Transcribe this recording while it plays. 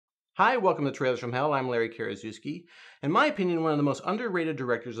Hi, welcome to Trailers from Hell. I'm Larry Karaszewski. In my opinion, one of the most underrated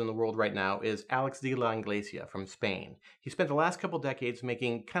directors in the world right now is Álex de la Iglesia from Spain. He spent the last couple decades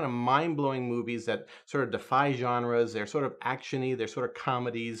making kind of mind-blowing movies that sort of defy genres. They're sort of action-y, they're sort of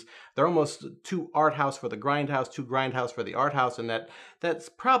comedies. They're almost too art house for the grindhouse, too grindhouse for the art house, and that's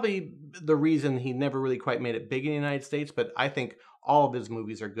probably the reason he never really quite made it big in the United States, but I think all of his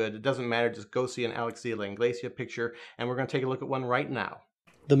movies are good. It doesn't matter, just go see an Álex de la Iglesia picture, and we're going to take a look at one right now.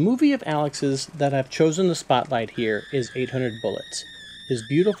 The movie of Alex's that I've chosen to spotlight here is 800 Bullets, his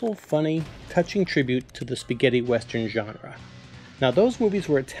beautiful, funny, touching tribute to the spaghetti western genre. Now those movies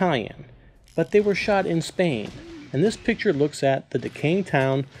were Italian, but they were shot in Spain, and this picture looks at the decaying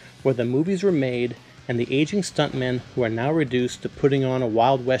town where the movies were made and the aging stuntmen who are now reduced to putting on a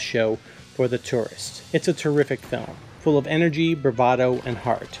Wild West show for the tourists. It's a terrific film, full of energy, bravado, and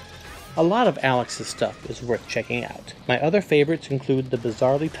heart. A lot of Alex's stuff is worth checking out. My other favorites include the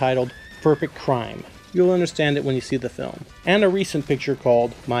bizarrely titled Perfect Crime. You'll understand it when you see the film. And a recent picture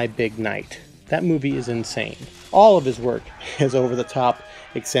called My Big Night. That movie is insane. All of his work is over the top,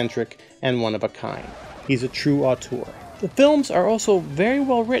 eccentric, and one of a kind. He's a true auteur. The films are also very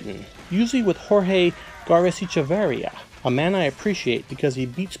well written, usually with Jorge Garcia, a man I appreciate because he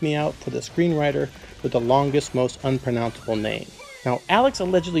beats me out for the screenwriter with the longest, most unpronounceable name. Now, Álex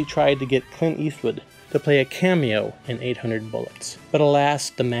allegedly tried to get Clint Eastwood to play a cameo in 800 Bullets, but alas,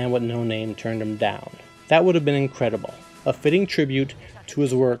 the man with no name turned him down. That would have been incredible, a fitting tribute to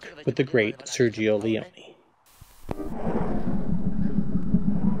his work with the great Sergio Leone.